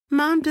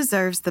Mom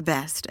deserves the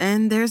best,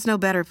 and there's no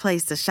better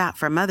place to shop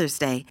for Mother's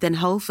Day than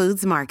Whole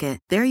Foods Market.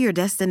 They're your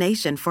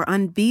destination for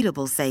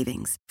unbeatable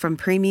savings, from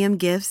premium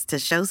gifts to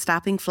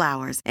show-stopping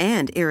flowers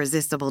and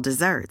irresistible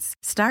desserts.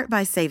 Start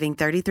by saving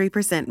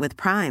 33% with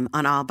Prime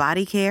on all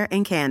body care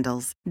and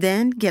candles.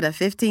 Then get a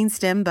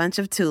 15-stem bunch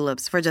of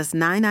tulips for just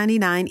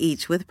 $9.99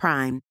 each with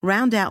Prime.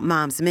 Round out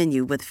Mom's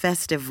menu with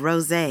festive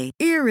rosé,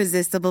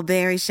 irresistible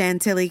berry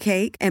chantilly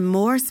cake, and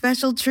more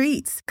special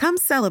treats. Come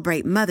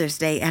celebrate Mother's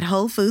Day at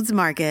Whole Foods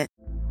Market.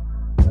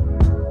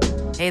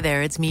 Hey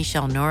there, it's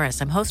Michelle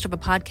Norris. I'm host of a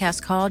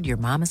podcast called Your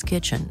Mama's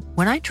Kitchen.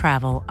 When I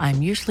travel,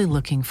 I'm usually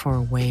looking for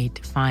a way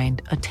to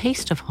find a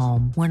taste of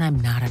home when I'm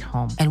not at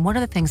home. And one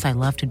of the things I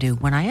love to do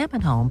when I am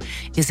at home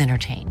is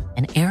entertain.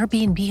 And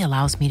Airbnb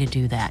allows me to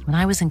do that. When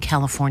I was in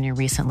California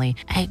recently,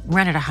 I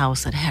rented a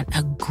house that had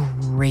a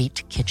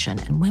great kitchen.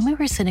 And when we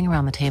were sitting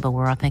around the table, we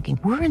were all thinking,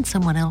 we're in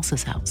someone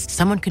else's house.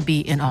 Someone could be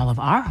in all of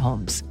our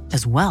homes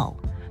as well.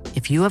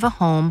 If you have a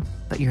home,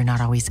 but you're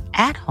not always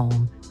at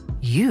home,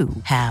 you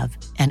have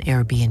an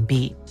Airbnb.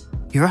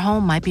 Your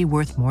home might be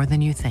worth more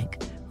than you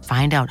think.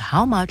 Find out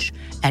how much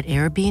at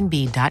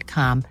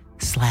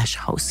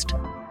airbnb.com/host. Down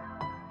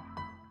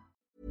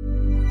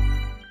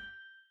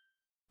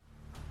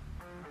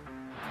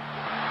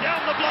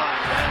the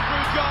blind,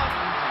 Andrew John.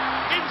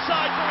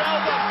 Inside for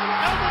Albert.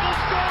 Albert will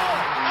score.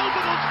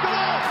 Albert will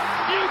score.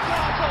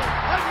 Newcastle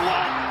have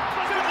won.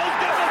 Fiddler's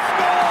going to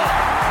score.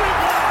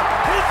 Fiddler,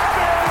 it's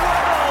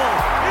farewell.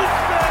 It's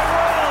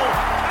farewell.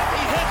 And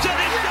he hits it.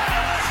 He's got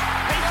it.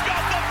 He's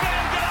got the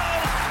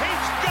Bengals.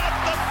 He's got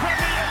the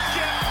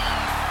Premiership.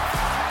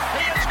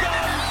 He has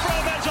gone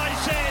from, as I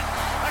said,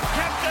 a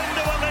captain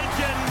to a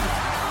legend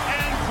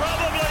and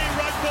probably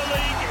rugby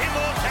league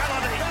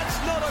immortality. That's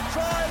not a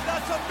try.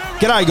 That's a miracle.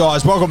 G'day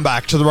guys, welcome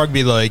back to the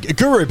Rugby League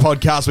Guru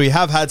podcast. We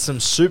have had some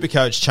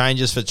Supercoach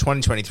changes for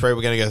 2023.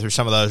 We're going to go through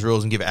some of those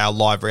rules and give our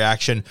live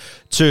reaction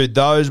to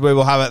those. We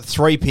will have at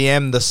 3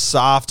 p.m. this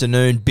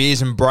afternoon,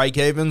 Beers and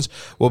Break-Evens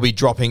will be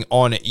dropping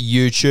on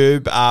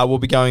YouTube. We'll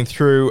be going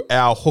through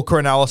our hooker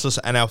analysis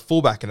and our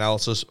fullback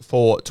analysis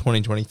for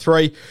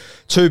 2023.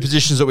 Two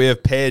positions that we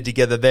have paired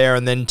together there.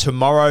 And then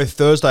tomorrow,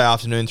 Thursday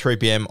afternoon, 3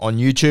 p.m. on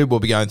YouTube, we'll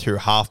be going through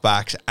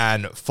halfbacks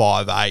and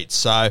 5'8".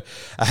 So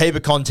a heap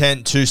of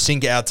content to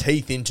sink our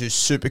teeth into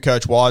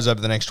Supercoach-wise over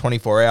the next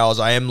 24 hours.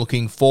 I am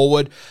looking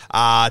forward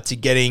to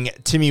getting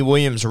Timmy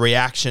Williams'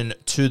 reaction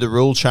to the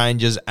rule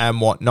changes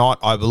and whatnot.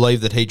 I believe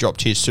that he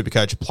dropped his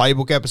Supercoach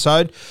playbook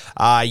episode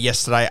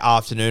yesterday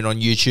afternoon on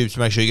YouTube. So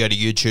make sure you go to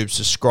YouTube,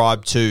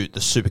 subscribe to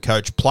the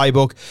Supercoach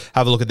playbook,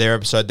 have a look at their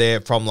episode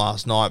there from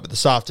last night. But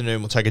this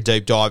afternoon, we'll take a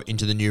deep dive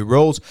into the new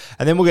rules,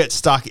 and then we'll get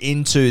stuck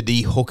into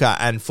the hooker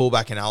and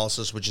fullback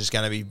analysis, which is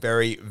going to be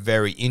very,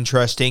 very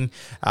interesting.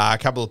 A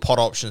couple of pot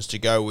options to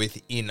go with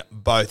in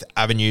both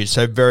avenues,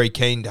 so very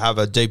keen to have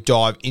a deep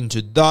dive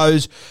into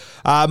those.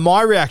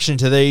 My reaction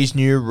to these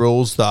new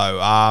rules, though,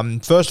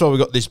 first of all, we've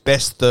got this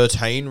best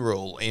 13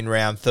 rule in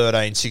round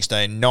 13,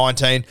 16,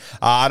 19.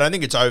 I don't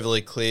think it's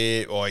overly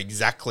clear or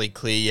exactly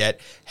clear yet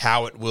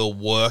how it will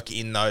work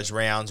in those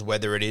rounds,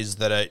 whether it is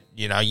that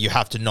you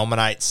have to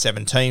nominate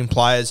 17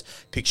 players,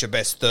 pick your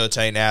best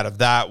 13 out of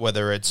that,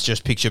 whether it's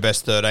just pick your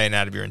best 13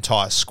 out of your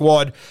entire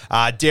squad.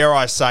 Dare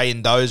I say,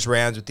 in those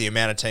rounds with the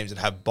amount of teams that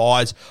have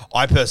buys,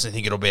 I personally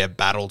think it'll be a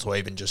battle to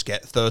even just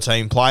get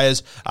 13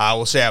 players.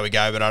 We'll see how we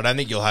go, but I don't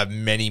think you'll have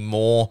many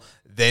more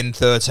than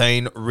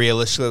 13,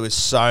 realistically, with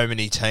so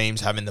many teams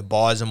having the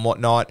buys and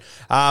whatnot.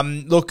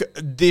 Look,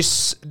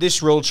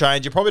 this rule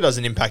change, it probably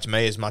doesn't impact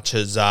me as much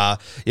as, a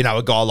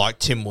guy like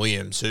Tim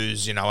Williams,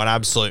 who's, an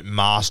absolute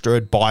master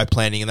at buy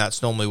planning, and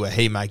that's normally where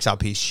he makes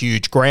up his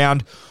huge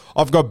ground.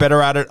 I've got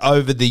better at it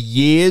over the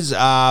years,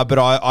 but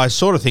I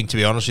sort of think, to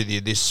be honest with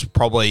you, this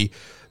probably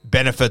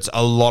benefits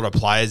a lot of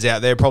players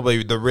out there,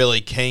 probably the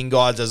really keen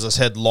guys, as I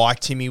said,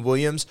 like Timmy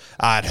Williams.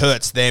 It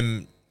hurts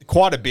them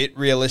quite a bit,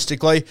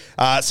 realistically.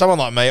 Someone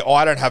like me,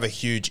 I don't have a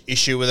huge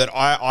issue with it.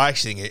 I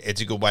actually think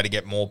it's a good way to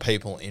get more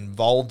people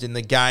involved in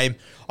the game.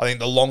 I think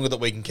the longer that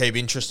we can keep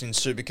interest in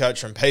Supercoach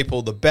from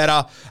people, the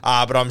better.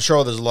 But I'm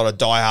sure there's a lot of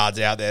diehards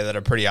out there that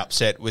are pretty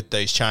upset with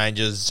these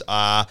changes.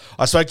 I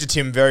spoke to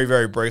Tim very,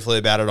 very briefly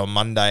about it on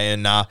Monday,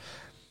 and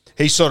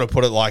he sort of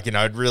put it like,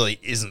 it really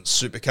isn't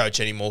Supercoach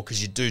anymore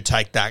because you do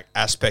take that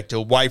aspect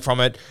away from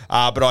it.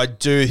 But I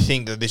do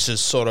think that this is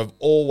sort of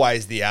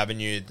always the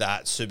avenue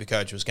that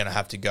Supercoach was going to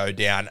have to go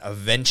down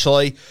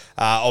eventually.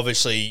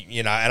 Obviously,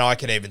 and I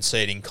can even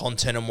see it in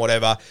content and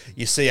whatever.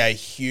 You see a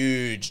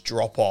huge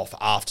drop-off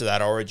after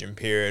that origin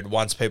period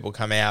once people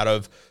come out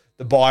of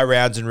the bye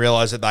rounds and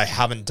realise that they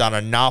haven't done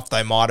enough.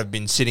 They might have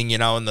been sitting,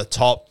 in the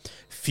top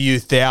few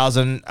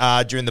thousand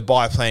during the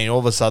bye planning. All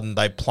of a sudden,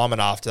 they plummet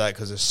after that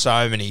because there's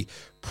so many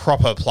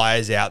proper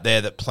players out there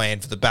that plan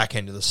for the back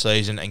end of the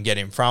season and get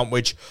in front,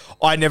 which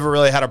I never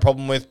really had a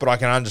problem with, but I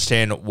can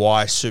understand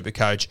why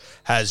Supercoach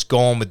has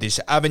gone with this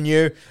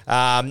avenue.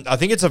 I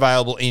think it's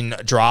available in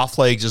draft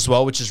leagues as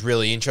well, which is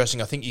really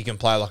interesting. I think you can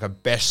play like a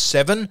best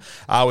 7,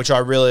 which I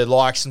really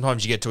like.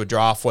 Sometimes you get to a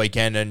draft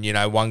weekend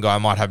and, one guy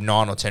might have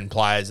 9 or 10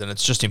 players and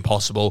it's just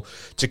impossible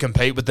to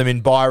compete with them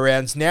in buy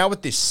rounds. Now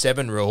with this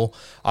 7 rule,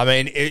 I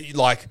mean,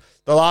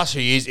 the last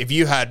few years, if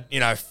you had,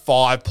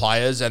 5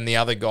 players and the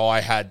other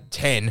guy had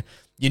 10,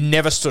 you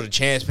never stood a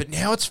chance. But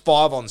now it's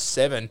 5 on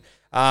 7.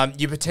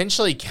 You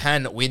potentially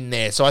can win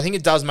there. So I think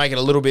it does make it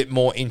a little bit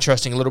more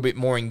interesting, a little bit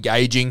more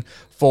engaging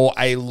for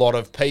a lot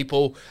of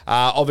people.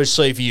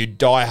 Obviously, for you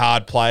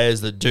die-hard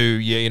players that do,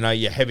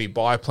 your heavy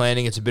buy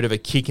planning, it's a bit of a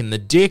kick in the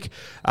dick.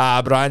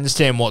 But I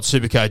understand what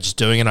Supercoach is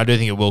doing, and I do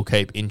think it will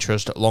keep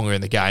interest longer in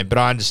the game. But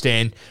I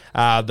understand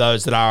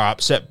those that are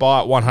upset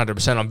by it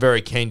 100%. I'm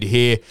very keen to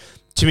hear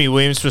Timmy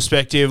Williams'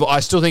 perspective.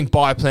 I still think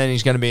buy planning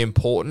is going to be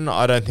important.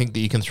 I don't think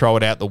that you can throw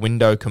it out the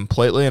window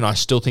completely, and I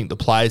still think the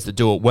players that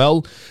do it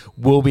well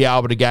will be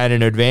able to gain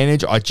an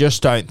advantage. I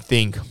just don't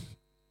think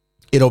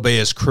it'll be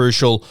as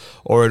crucial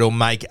or it'll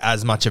make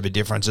as much of a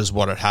difference as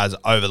what it has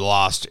over the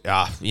last,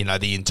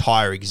 the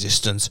entire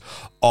existence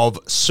of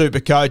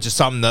Supercoach. It's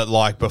something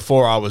that,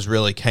 before I was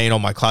really keen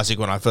on my Classic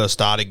when I first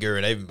started, Guru,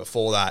 and even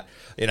before that,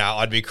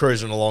 I'd be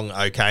cruising along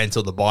okay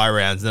until the buy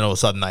rounds, and then all of a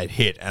sudden they'd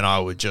hit, and I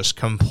would just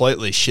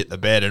completely shit the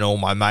bed, and all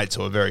my mates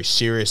who were very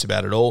serious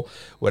about it all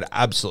would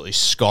absolutely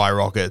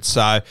skyrocket.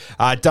 So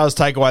it does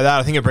take away that.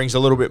 I think it brings a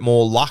little bit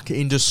more luck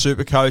into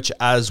Supercoach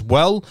as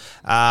well,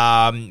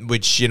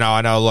 which,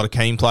 I know a lot of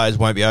keen players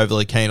won't be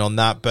overly keen on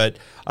that, but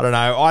I don't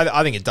know.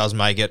 I think it does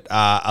make it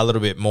a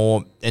little bit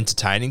more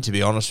entertaining, to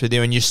be honest with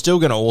you. And you're still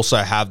going to also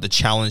have the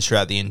challenge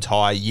throughout the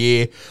entire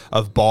year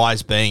of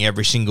buys being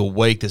every single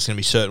week. There's going to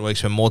be certain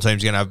weeks when more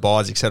teams are going to have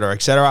buys, et cetera,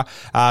 et cetera.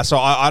 So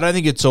I don't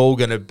think it's all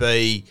going to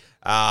be,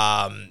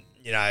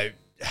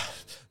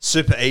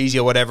 super easy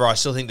or whatever. I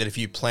still think that if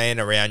you plan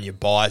around your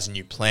buys and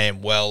you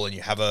plan well and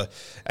you have a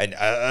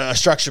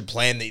structured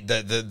plan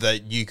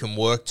that you can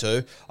work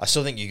to, I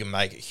still think you can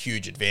make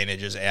huge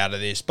advantages out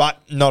of this,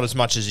 but not as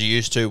much as you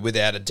used to,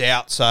 without a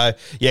doubt. So,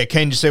 yeah,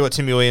 keen to see what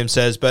Timmy Williams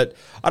says, but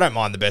I don't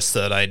mind the best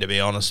 13, to be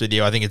honest with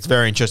you. I think it's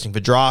very interesting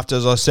for draft,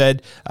 as I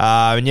said.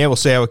 And, yeah, we'll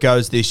see how it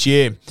goes this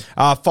year.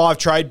 5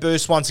 trade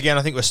boosts. Once again,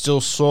 I think we're still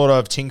sort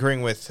of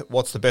tinkering with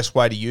what's the best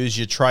way to use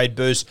your trade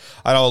boost.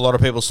 I know a lot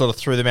of people sort of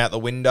threw them out the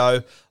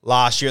window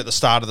last year at the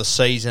start of the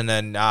season,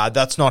 and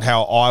that's not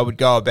how I would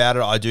go about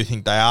it. I do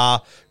think they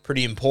are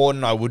pretty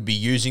important. I would be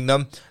using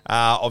them,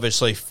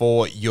 obviously,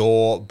 for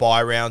your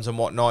buy rounds and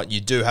whatnot.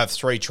 You do have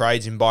 3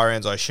 trades in buy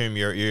rounds. I assume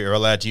you're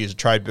allowed to use a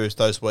trade boost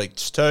those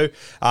weeks too.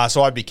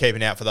 So I'd be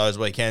keeping out for those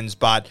weekends.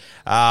 But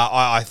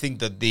I think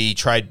that the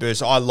trade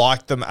boost, I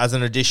like them as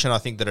an addition. I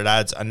think that it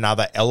adds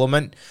another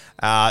element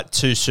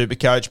to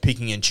Supercoach,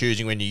 picking and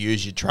choosing when you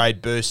use your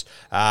trade boost.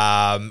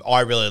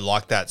 I really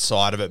like that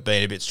side of it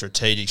being a bit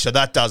strategic. So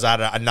that does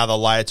add another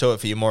layer to it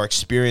for your more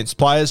experienced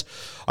players.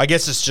 I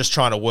guess it's just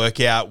trying to work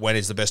out when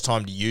is the best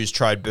time to use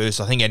trade boosts.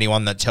 I think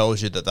anyone that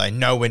tells you that they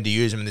know when to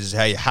use them and this is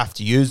how you have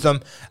to use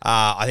them,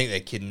 I think they're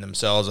kidding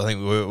themselves. I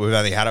think we've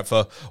only had it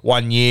for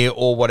 1 year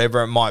or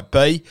whatever it might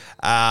be.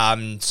 So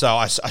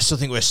I still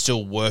think we're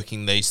still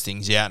working these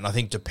things out. And I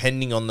think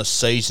depending on the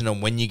season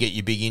and when you get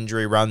your big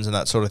injury runs and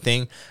that sort of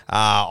thing,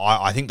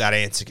 I think that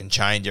answer can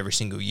change every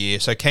single year.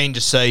 So keen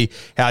to see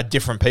how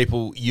different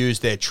people use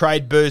their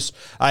trade boost.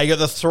 You got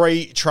the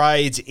 3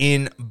 trades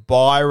in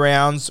buy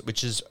rounds,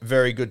 which is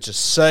very good to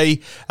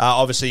see.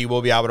 Obviously, you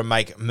will be able to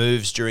make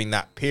moves during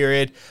that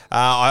period.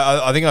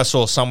 I think I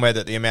saw somewhere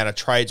that the amount of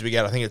trades we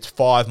get, I think it's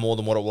 5 more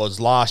than what it was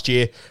last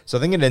year. So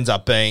I think it ends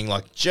up being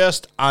like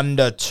just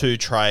under 2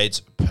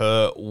 trades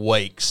per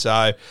week.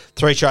 So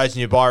 3 trades in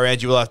your buy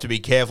rounds. You will have to be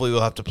careful. You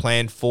will have to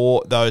plan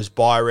for those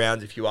buy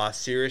rounds if you are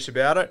serious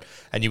about it.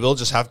 And you will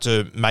just have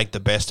to make the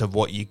best of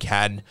what you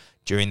can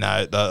during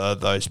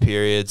those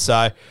periods.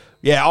 So,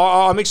 yeah,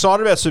 I'm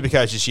excited about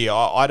Supercoach this year.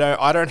 I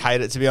don't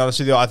hate it, to be honest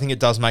with you. I think it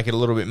does make it a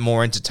little bit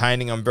more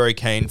entertaining. I'm very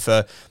keen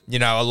for,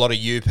 a lot of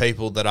you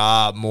people that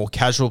are more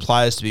casual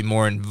players to be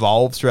more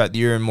involved throughout the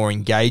year and more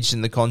engaged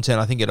in the content.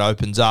 I think it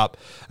opens up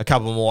a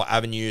couple more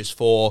avenues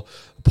for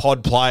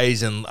pod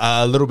plays and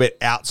a little bit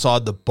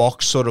outside the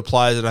box sort of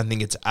players. I don't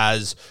think it's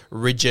as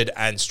rigid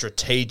and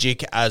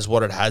strategic as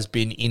what it has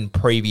been in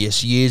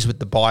previous years with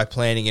the buy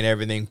planning and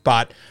everything.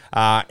 But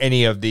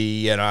any of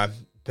the,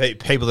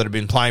 people that have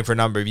been playing for a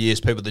number of years,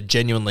 people that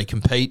genuinely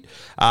compete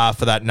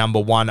for that number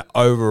 1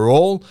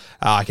 overall,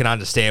 I can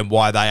understand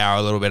why they are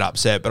a little bit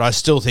upset. But I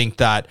still think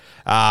that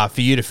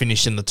for you to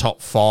finish in the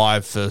top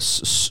 5 for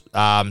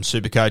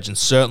Supercoach and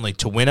certainly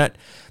to win it,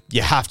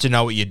 you have to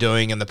know what you're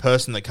doing, and the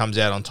person that comes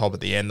out on top at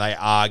the end, they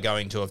are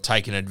going to have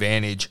taken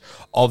advantage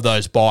of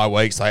those bye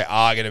weeks. They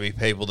are going to be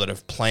people that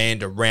have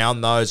planned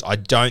around those. I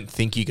don't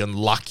think you can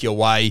luck your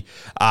way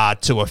to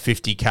a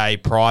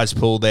 50k prize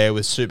pool there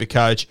with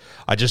Supercoach.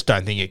 I just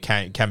don't think it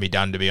can be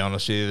done, to be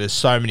honest with you. There's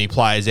so many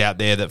players out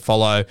there that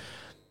follow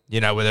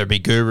whether it be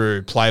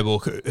Guru,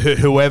 Playbook,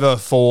 whoever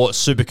for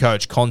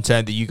Supercoach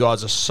content, that you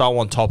guys are so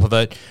on top of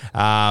it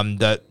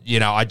that,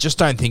 I just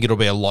don't think it'll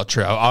be a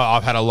lottery.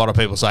 I've had a lot of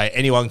people say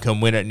anyone can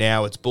win it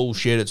now. It's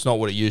bullshit. It's not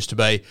what it used to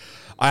be.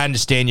 I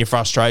understand your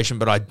frustration,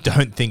 but I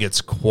don't think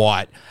it's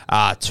quite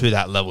to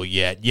that level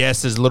yet.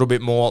 Yes, there's a little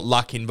bit more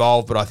luck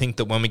involved, but I think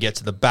that when we get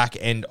to the back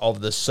end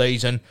of the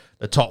season,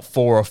 the top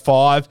 4 or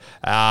 5,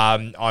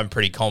 I'm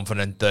pretty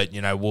confident that,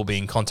 we'll be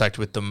in contact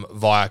with them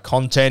via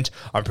content.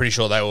 I'm pretty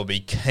sure they will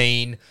be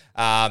keen.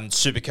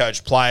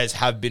 Supercoach players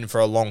have been for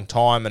a long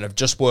time and have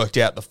just worked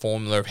out the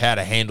formula of how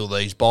to handle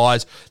these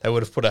buys. They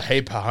would have put a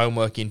heap of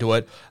homework into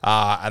it,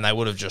 and they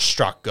would have just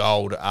struck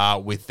gold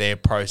with their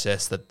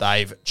process that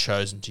they've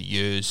chosen to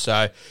use.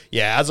 So,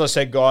 yeah, as I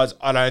said, guys,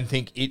 I don't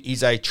think it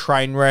is a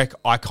train wreck.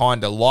 I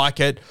kind of like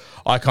it.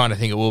 I kind of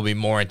think it will be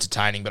more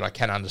entertaining, but I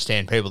can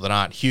understand people that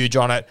aren't huge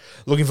on it.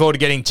 Looking forward to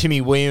getting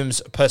Timmy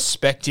Williams'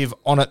 perspective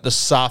on it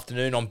this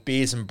afternoon on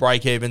Beers and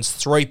Breakevens,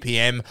 3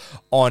 p.m.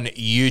 on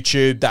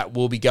YouTube. That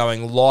will be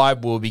going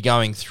live. We'll be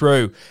going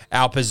through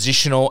our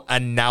positional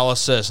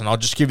analysis, and I'll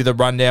just give you the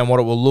rundown what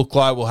it will look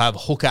like. We'll have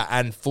hooker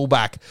and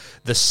fullback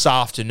this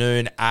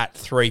afternoon at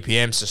 3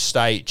 p.m., so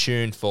stay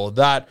tuned for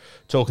that.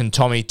 Talking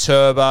Tommy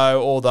Turbo,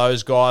 all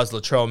those guys,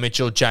 Latrell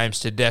Mitchell, James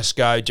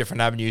Tedesco,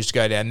 different avenues to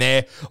go down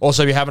there.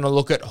 Also, be having a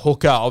look at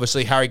hooker.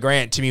 Obviously, Harry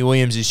Grant, Timmy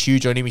Williams is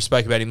huge on him. We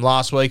spoke about him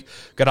last week.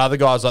 Got other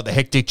guys like the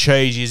Hectic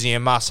Cheese, is he a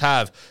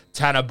must-have?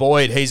 Tanner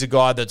Boyd, he's a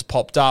guy that's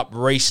popped up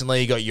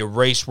recently. You got your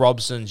Reece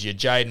Robsons, your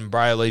Jaden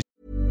Brayleys.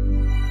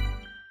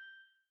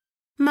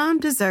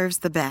 Mom deserves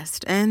the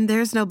best, and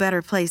there's no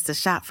better place to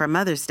shop for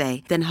Mother's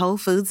Day than Whole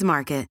Foods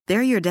Market.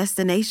 They're your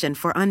destination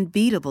for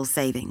unbeatable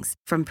savings,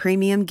 from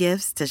premium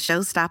gifts to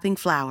show-stopping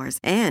flowers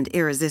and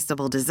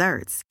irresistible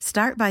desserts.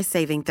 Start by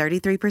saving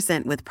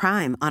 33% with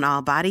Prime on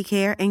all body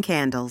care and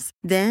candles.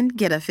 Then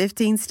get a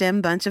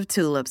 15-stem bunch of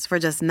tulips for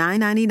just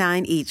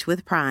 $9.99 each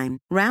with Prime.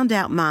 Round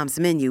out Mom's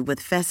menu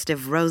with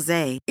festive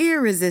rosé,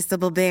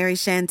 irresistible berry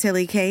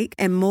chantilly cake,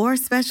 and more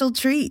special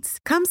treats.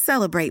 Come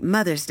celebrate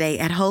Mother's Day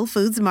at Whole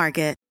Foods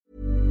Market.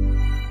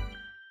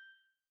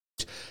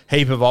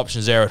 Heap of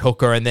options there at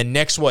hooker. And then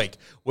next week,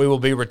 we will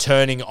be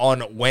returning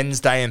on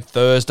Wednesday and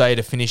Thursday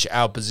to finish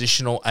our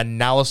positional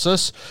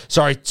analysis.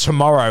 Sorry,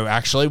 tomorrow,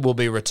 actually, we'll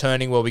be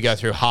returning where we go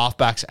through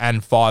halfbacks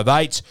and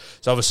 5'8".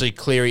 So obviously,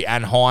 Cleary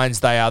and Hines,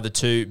 they are the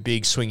two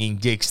big swinging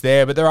dicks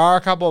there. But there are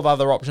a couple of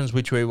other options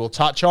which we will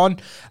touch on.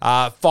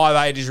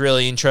 5'8 is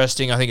really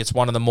interesting. I think it's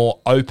one of the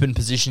more open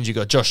positions. You've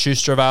got Josh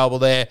Schuster available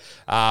there.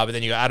 But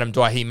then you've got Adam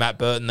Dwight, Matt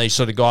Burton. These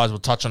sort of guys, we'll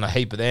touch on a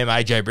heap of them.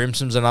 AJ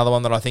Brimson's another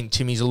one that I think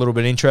Timmy's a little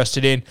bit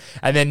interested in.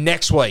 And then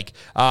next week,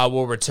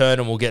 we'll return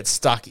and we'll get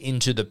stuck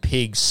into the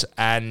Pigs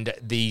and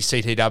the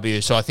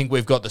CTW. So I think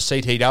we've got the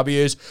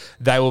CTWs.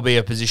 They will be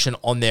a position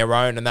on their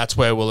own, and that's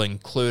where we'll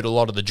include a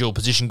lot of the dual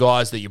position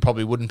guys that you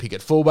probably wouldn't pick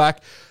at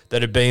fullback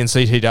that have been in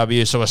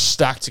CTW. So a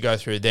stack to go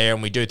through there,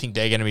 and we do think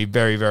they're going to be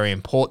very, very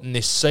important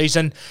this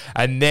season.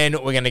 And then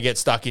we're going to get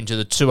stuck into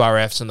the 2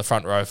 RFs and the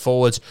front row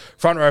forwards.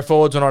 Front row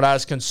forwards we're not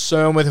as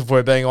concerned with, if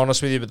we're being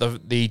honest with you,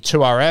 but the 2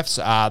 RFs,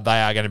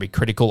 they are going to be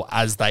critical,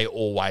 as they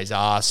always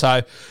are.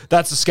 So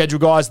that's the schedule,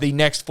 guys. The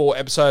next 4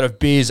 episode of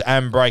Beers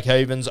and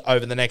Breakevens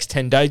over the next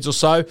 10 days or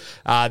so,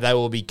 they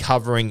will be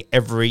covering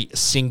every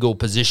single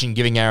position,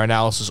 giving our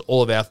analysis,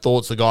 all of our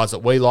thoughts, the guys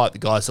that we like, the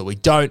guys that we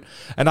don't,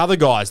 and other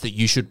guys that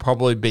you should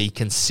probably be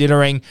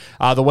considering.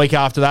 The week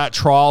after that,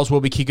 trials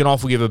will be kicking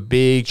off. We'll give a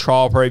big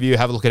trial preview,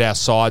 have a look at our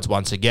sides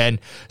once again.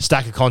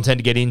 Stack of content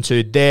to get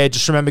into there.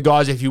 Just remember,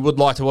 guys, if you would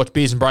like to watch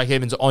Beers and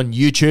Breakevens on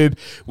YouTube,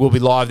 we'll be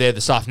live there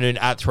this afternoon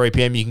at 3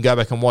 p.m. You can go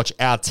back and watch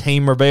our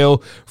team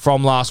reveal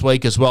from last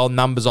week as well.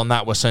 Numbers on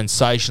that were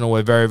sensational.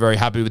 We're very, very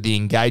happy with the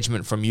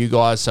engagement from you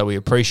guys, so we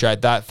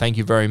appreciate that. Thank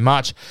you very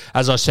much.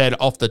 As I said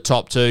off the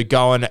top too,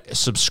 go and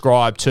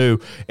subscribe to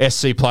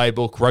SC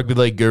Playbook Rugby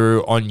League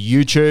Guru on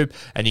YouTube,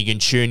 and you can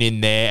tune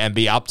in there and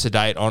be up to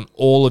date on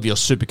all of your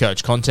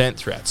Supercoach content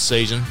throughout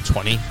season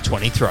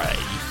 2023.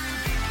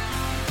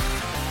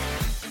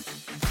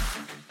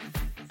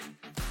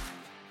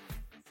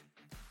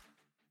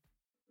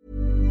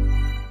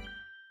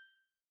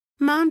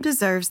 Mom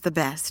deserves the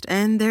best,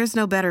 and there's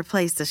no better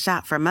place to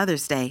shop for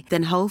Mother's Day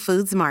than Whole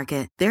Foods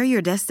Market. They're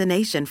your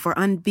destination for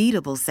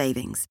unbeatable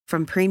savings,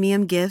 from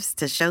premium gifts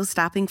to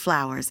show-stopping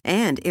flowers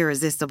and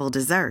irresistible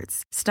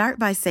desserts. Start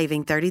by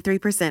saving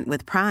 33%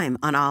 with Prime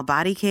on all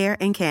body care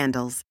and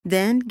candles.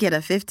 Then get a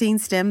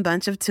 15-stem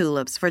bunch of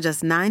tulips for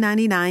just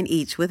 $9.99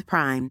 each with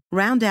Prime.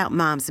 Round out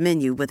Mom's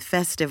menu with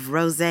festive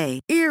rosé,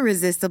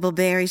 irresistible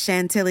berry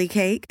chantilly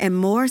cake, and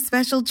more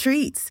special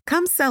treats.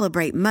 Come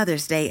celebrate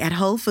Mother's Day at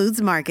Whole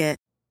Foods Market.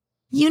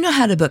 You know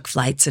how to book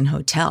flights and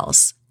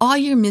hotels. all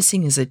you're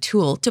missing is a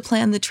tool to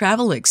plan the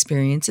travel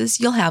experiences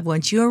you'll have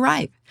once you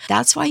arrive.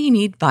 That's why you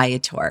need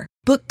Viator.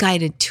 Book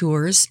guided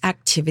tours,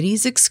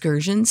 activities,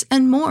 excursions,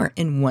 and more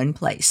in one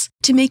place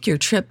to make your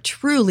trip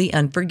truly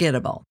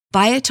unforgettable.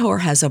 Viator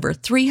has over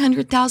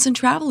 300,000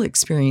 travel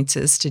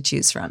experiences to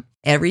choose from.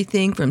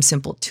 Everything from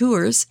simple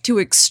tours to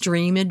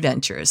extreme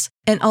adventures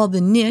and all the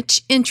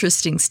niche,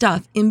 interesting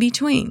stuff in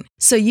between.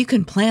 So you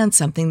can plan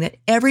something that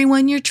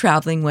everyone you're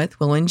traveling with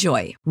will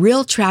enjoy.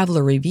 Real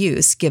traveler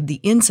reviews give the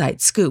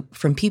inside scoop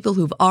from people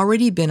who've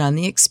already been on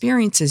the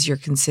experiences you're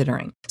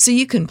considering. So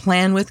you can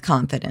plan with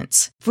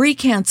confidence. Free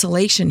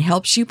cancellation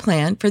helps you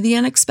plan for the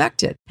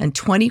unexpected. And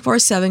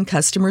 24/7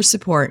 customer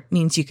support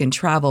means you can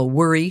travel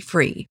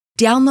worry-free.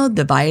 Download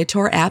the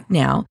Viator app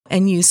now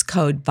and use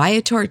code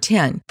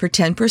Viator10 for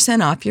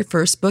 10% off your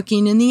first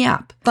booking in the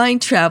app.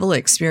 Find travel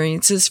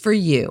experiences for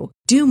you.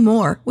 Do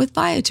more with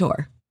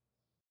Viator.